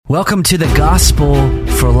Welcome to the Gospel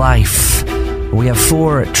for Life. We have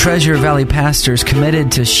 4 Treasure Valley pastors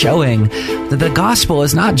committed to showing that the gospel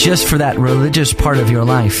is not just for that religious part of your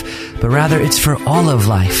life, but rather it's for all of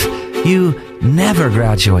life. You never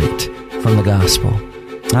graduate from the gospel.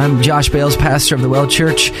 I'm Josh Bales, pastor of the Well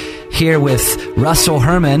Church, here with Russell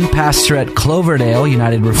Herman, pastor at Cloverdale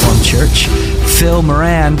United Reformed Church, Phil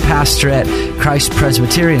Moran, pastor at Christ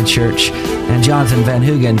Presbyterian Church, and Jonathan Van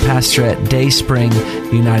Hoogen, pastor at Dayspring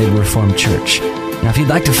United Reformed Church. Now, if you'd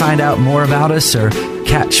like to find out more about us or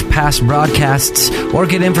catch past broadcasts or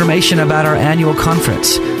get information about our annual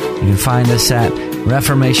conference, you can find us at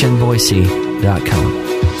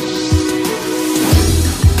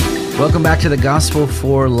reformationboise.com. Welcome back to the Gospel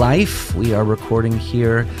for Life. We are recording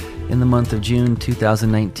here in the month of June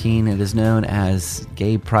 2019. It is known as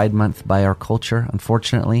Gay Pride Month by our culture,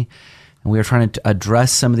 unfortunately. And we are trying to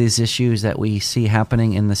address some of these issues that we see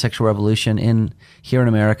happening in the sexual revolution here in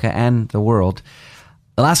America and the world.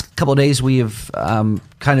 The last couple of days, we have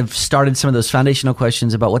kind of started some of those foundational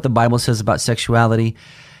questions about what the Bible says about sexuality.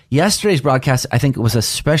 Yesterday's broadcast, I think, was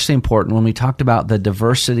especially important when we talked about the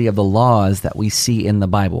diversity of the laws that we see in the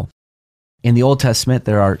Bible. In the Old Testament,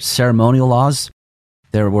 there are ceremonial laws,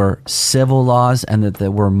 there were civil laws, and that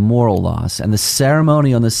there were moral laws. And the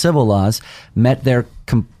ceremonial and the civil laws met their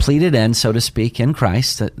completed end, so to speak, in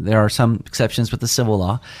Christ. There are some exceptions with the civil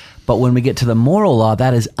law. But when we get to the moral law,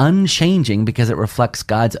 that is unchanging because it reflects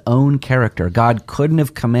God's own character. God couldn't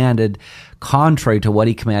have commanded contrary to what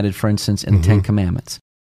he commanded, for instance, in the Ten Commandments.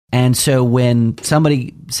 And so when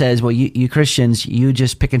somebody says, well, you Christians, you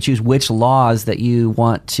just pick and choose which laws that you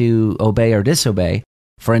want to obey or disobey.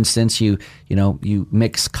 For instance, you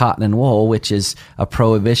mix cotton and wool, which is a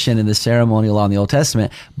prohibition in the ceremonial law in the Old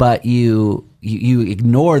Testament, but you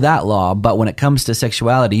ignore that law. But when it comes to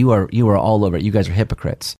sexuality, you are all over it. You guys are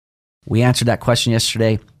hypocrites. We answered that question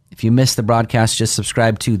yesterday. If you missed the broadcast, just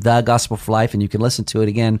subscribe to The Gospel for Life and you can listen to it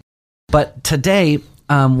again. But today,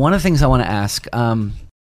 one of the things I want to ask,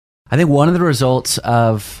 I think one of the results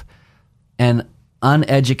of an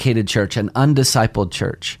uneducated church, an undiscipled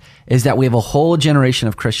church, is that we have a whole generation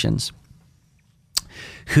of Christians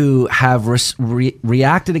who have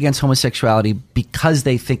reacted against homosexuality because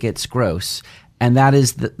they think it's gross, and that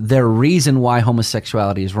is their reason why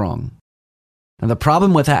homosexuality is wrong. And the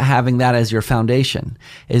problem with having that as your foundation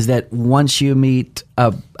is that once you meet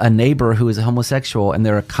a neighbor who is a homosexual and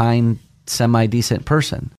they're a kind, semi-decent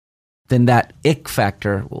person, then that ick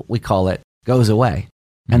factor, we call it, goes away.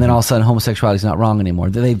 And then all of a sudden, homosexuality is not wrong anymore.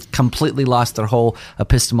 They've completely lost their whole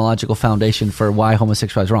epistemological foundation for why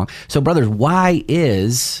homosexuality is wrong. So, brothers,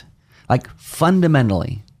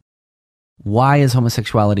 fundamentally, why is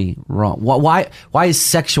homosexuality wrong? Why is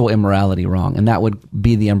sexual immorality wrong? And that would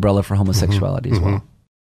be the umbrella for homosexuality as well.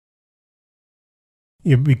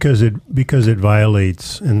 Yeah, because it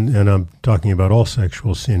violates, and I'm talking about all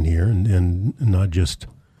sexual sin here, and not just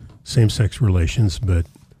same-sex relations, but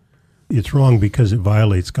it's wrong because it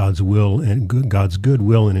violates God's will and God's good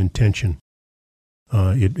will and intention.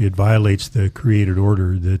 It violates the created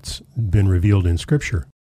order that's been revealed in Scripture.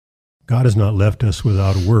 God has not left us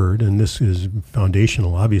without a word, and this is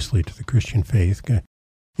foundational, obviously, to the Christian faith.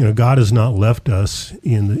 God has not left us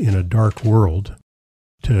in a dark world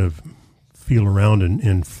to feel around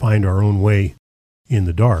and find our own way in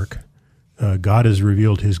the dark. God has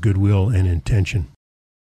revealed his good will and intention.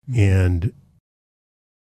 And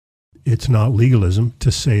it's not legalism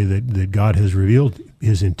to say that God has revealed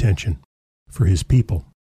his intention for his people,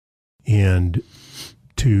 and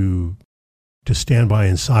to stand by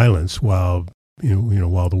in silence while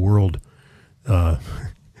while the world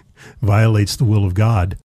violates the will of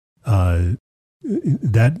God,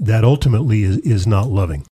 that ultimately is not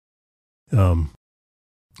loving.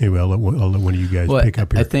 Anyway, I'll let one of you guys pick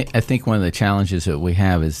up here. I think one of the challenges that we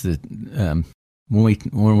have is that when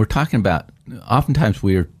we're talking about, oftentimes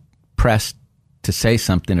we are pressed to say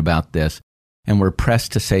something about this, and we're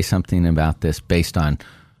pressed to say something about this based on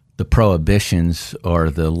the prohibitions or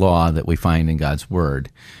the law that we find in God's Word,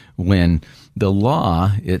 when the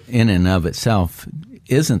law in and of itself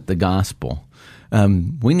isn't the gospel.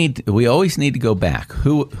 We always need to go back.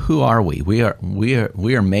 Who are we? We are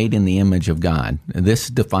made in the image of God. This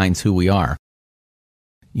defines who we are.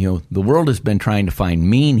 The world has been trying to find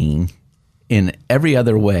meaning in every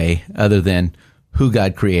other way other than who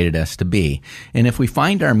God created us to be. And if we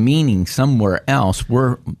find our meaning somewhere else,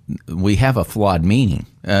 we have a flawed meaning.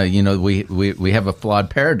 We have a flawed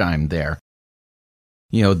paradigm there.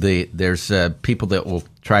 There's people that will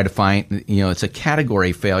try to find, it's a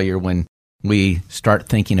category failure when we start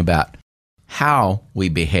thinking about how we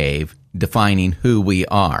behave, defining who we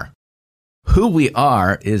are. who we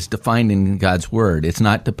are is defined in God's Word. It's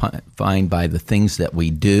not defined by the things that we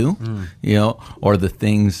do, or the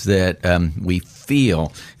things that we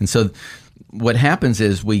feel. And so what happens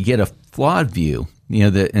is we get a flawed view,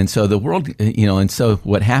 and so the world, and so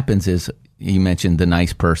what happens is, you mentioned the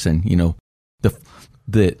nice person,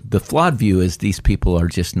 the flawed view is these people are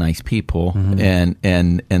just nice people,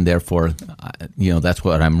 and therefore, that's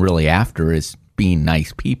what I'm really after is being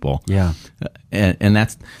nice people. Yeah. And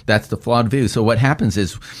that's the flawed view. So what happens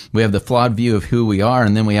is we have the flawed view of who we are,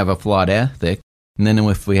 and then we have a flawed ethic. And then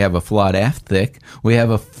if we have a flawed ethic, we have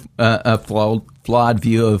a flawed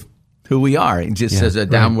view of who we are. It just as a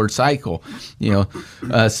downward cycle.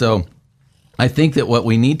 So I think that what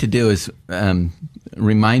we need to do is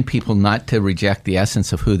remind people not to reject the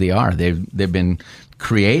essence of who they are. They've been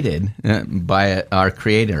created by our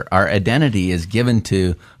Creator. Our identity is given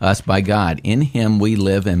to us by God. In Him we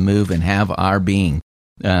live and move and have our being.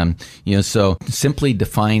 So simply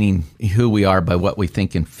defining who we are by what we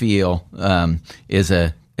think and feel is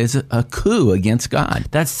a coup against God.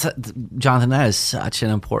 That's, Jonathan, that is such an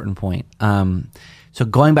important point. So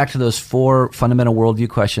going back to those 4 fundamental worldview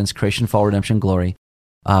questions: creation, fall, redemption, glory.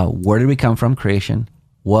 Where did we come from? Creation.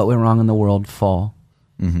 What went wrong in the world? Fall.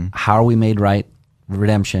 How are we made right?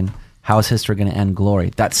 Redemption. How is history going to end?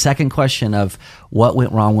 Glory. That second question of what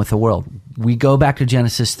went wrong with the world, we go back to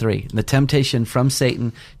Genesis 3. The temptation from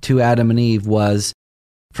Satan to Adam and Eve was,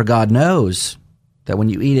 for God knows that when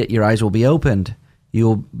you eat it, your eyes will be opened.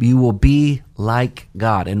 You will be like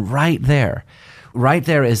God. And right there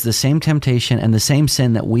is the same temptation and the same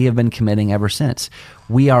sin that we have been committing ever since.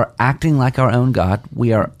 We are acting like our own God.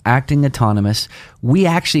 We are acting autonomous. We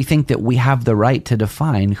actually think that we have the right to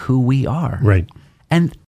define who we are. Right.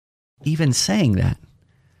 And even saying that,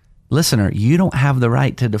 listener, you don't have the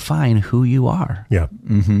right to define who you are. Yeah.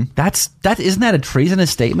 Isn't that a treasonous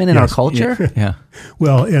statement in our culture? Yeah.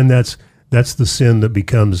 Well, and that's the sin that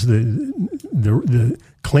becomes the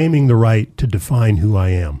claiming the right to define who I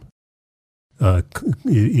am.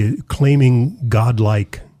 Claiming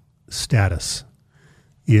godlike status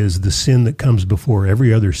is the sin that comes before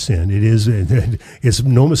every other sin. It's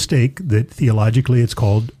no mistake that theologically it's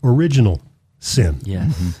called original sin.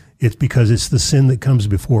 Yes. It's because it's the sin that comes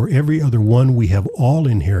before every other one. We have all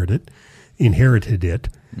inherited it.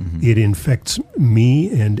 It infects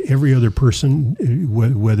me and every other person,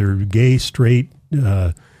 whether gay, straight,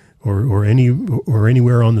 or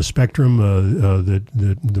anywhere on the spectrum that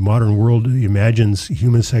the modern world imagines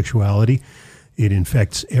human sexuality. It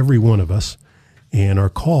infects every one of us, and our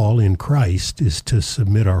call in Christ is to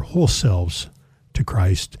submit our whole selves to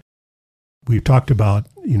Christ. We've talked about,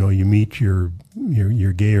 you meet your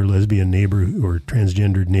gay or lesbian neighbor or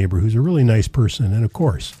transgendered neighbor who's a really nice person, and of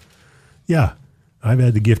course, I've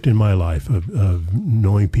had the gift in my life of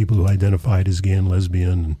knowing people who identified as gay and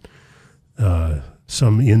lesbian,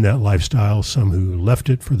 some in that lifestyle, some who left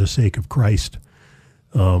it for the sake of Christ.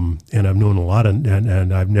 And I've known a lot,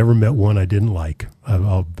 and I've never met one I didn't like.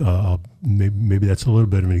 Maybe that's a little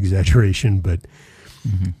bit of an exaggeration, but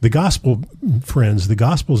the gospel, friends, the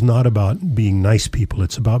gospel is not about being nice people.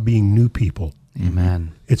 It's about being new people.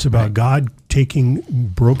 Amen. It's about God taking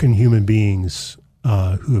broken human beings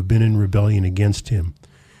who have been in rebellion against Him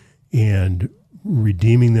and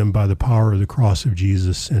redeeming them by the power of the cross of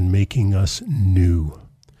Jesus and making us new.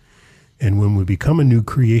 And when we become a new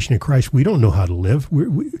creation in Christ, we don't know how to live.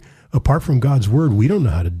 Apart from God's word, we don't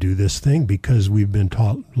know how to do this thing because we've been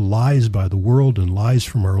taught lies by the world and lies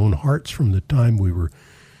from our own hearts from the time we were,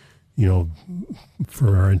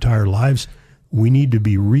 for our entire lives. We need to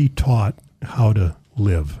be retaught how to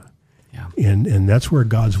live. Yeah. And that's where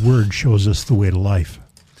God's word shows us the way to life.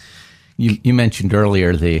 You mentioned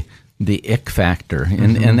earlier the ick factor,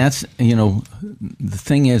 and that's, the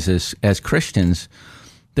thing is as Christians,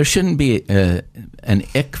 there shouldn't be an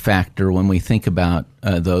ick factor when we think about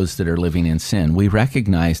those that are living in sin. We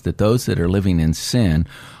recognize that those that are living in sin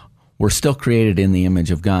were still created in the image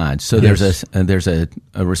of God. So Yes. there's a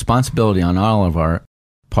responsibility on all of our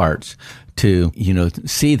parts to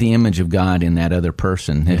see the image of God in that other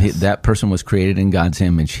person. Yes. That person was created in God's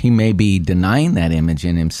image. He may be denying that image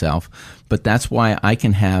in himself, but that's why I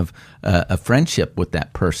can have a friendship with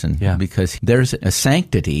that person, because there's a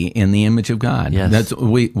sanctity in the image of God. Yes. That's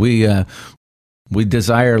we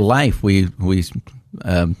desire life. We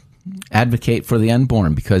advocate for the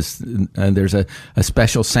unborn because there's a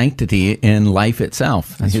special sanctity in life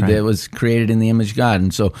itself. That's right. That was created in the image of God.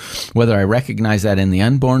 And so whether I recognize that in the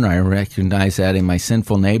unborn or I recognize that in my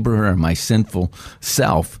sinful neighbor or my sinful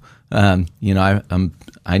self, I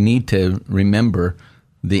need to remember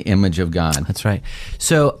the image of God. That's right.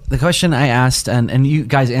 So the question I asked, and you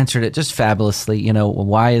guys answered it just fabulously,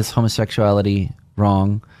 why is homosexuality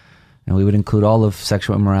wrong? And we would include all of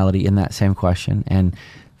sexual immorality in that same question. And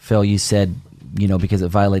Phil, you said, because it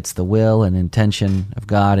violates the will and intention of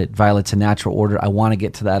God, it violates a natural order. I want to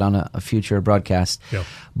get to that on a future broadcast. Yeah.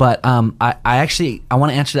 But I want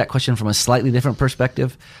to answer that question from a slightly different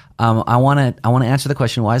perspective. I want to answer the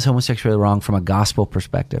question, why is homosexuality wrong, from a gospel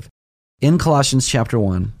perspective? In Colossians chapter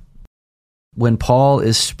 1, when Paul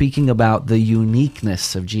is speaking about the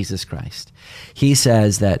uniqueness of Jesus Christ, he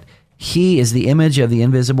says that he is the image of the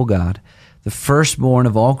invisible God, the firstborn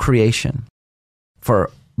of all creation.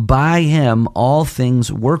 For by him all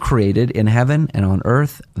things were created in heaven and on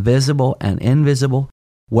earth, visible and invisible,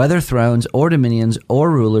 whether thrones or dominions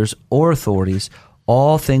or rulers or authorities.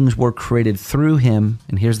 All things were created through him,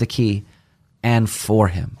 and here's the key, and for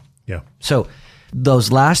him. Yeah. So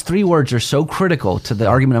those last three words are so critical to the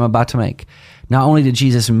argument I'm about to make. Not only did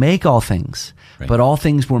Jesus make all things, right, but all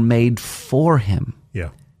things were made for him. Yeah.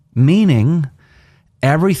 Meaning,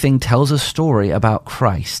 everything tells a story about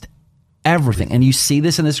Christ. Everything. And you see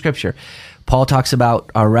this in the scripture. Paul talks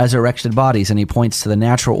about our resurrected bodies, and he points to the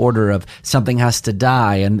natural order of something has to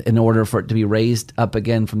die in order for it to be raised up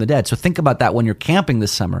again from the dead. So think about that when you're camping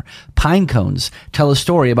this summer. Pine cones tell a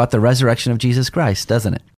story about the resurrection of Jesus Christ,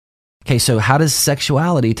 doesn't it? Okay, so how does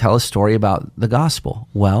sexuality tell a story about the gospel?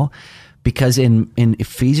 Well, because in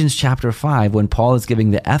Ephesians chapter 5, when Paul is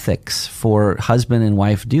giving the ethics for husband and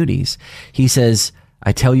wife duties, he says,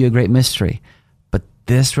 I tell you a great mystery, but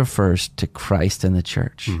this refers to Christ and the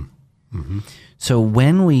church. Mm-hmm. So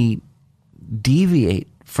when we deviate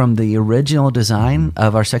from the original design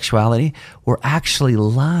of our sexuality, we're actually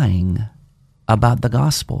lying about the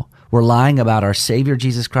gospel. We're lying about our Savior,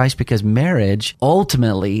 Jesus Christ, because marriage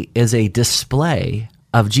ultimately is a display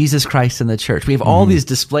of Jesus Christ and the church. We have all these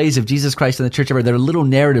displays of Jesus Christ and the church everywhere. They're little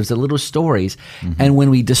narratives, they're little stories. And when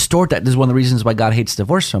we distort that, this is one of the reasons why God hates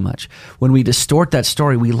divorce so much. When we distort that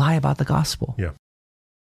story, we lie about the gospel. Yeah.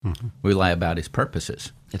 We lie about his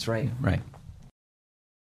purposes. That's right. Right.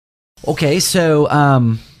 Okay,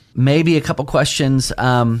 so maybe a couple questions.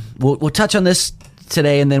 We'll touch on this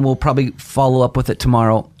today, and then we'll probably follow up with it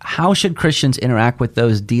tomorrow. How should Christians interact with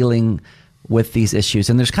those dealing with these issues?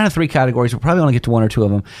 And there's kind of three categories. We'll probably only get to one or two of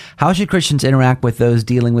them. How should Christians interact with those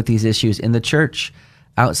dealing with these issues in the church,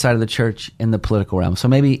 outside of the church, in the political realm? So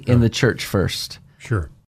maybe in the church first. Sure.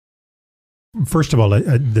 First of all,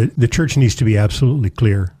 the church needs to be absolutely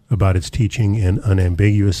clear about its teaching and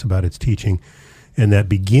unambiguous about its teaching. And that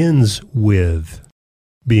begins with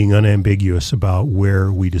being unambiguous about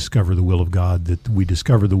where we discover the will of God, that we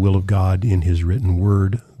discover the will of God in his written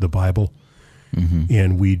word, the Bible.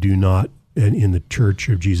 And we do not, in the Church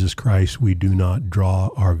of Jesus Christ, we do not draw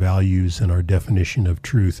our values and our definition of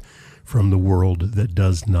truth from the world that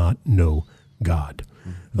does not know God.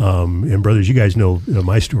 And brothers, you guys know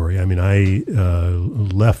my story. I mean, I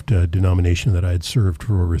left a denomination that I had served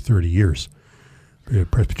for over 30 years,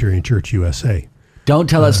 Presbyterian Church USA. Don't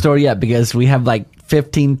tell that story yet, because we have like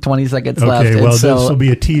 15, 20 seconds left. Okay, well, this will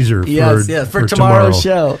be a teaser for tomorrow's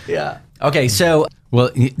show. Yeah. Okay, so...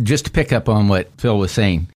 Well, just to pick up on what Phil was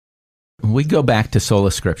saying, we go back to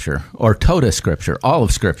sola scripture, or tota scripture, all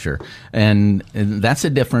of scripture. And that's the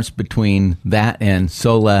difference between that and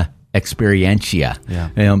sola experientia.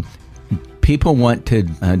 Yeah. People want to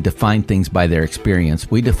define things by their experience.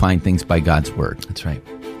 We define things by God's word. That's right.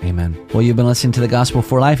 Amen. Well, you've been listening to The Gospel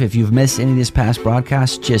for Life. If you've missed any of these past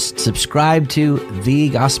broadcasts, just subscribe to The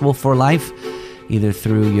Gospel for Life, either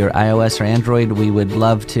through your iOS or Android. We would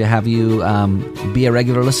love to have you be a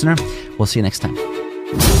regular listener. We'll see you next time.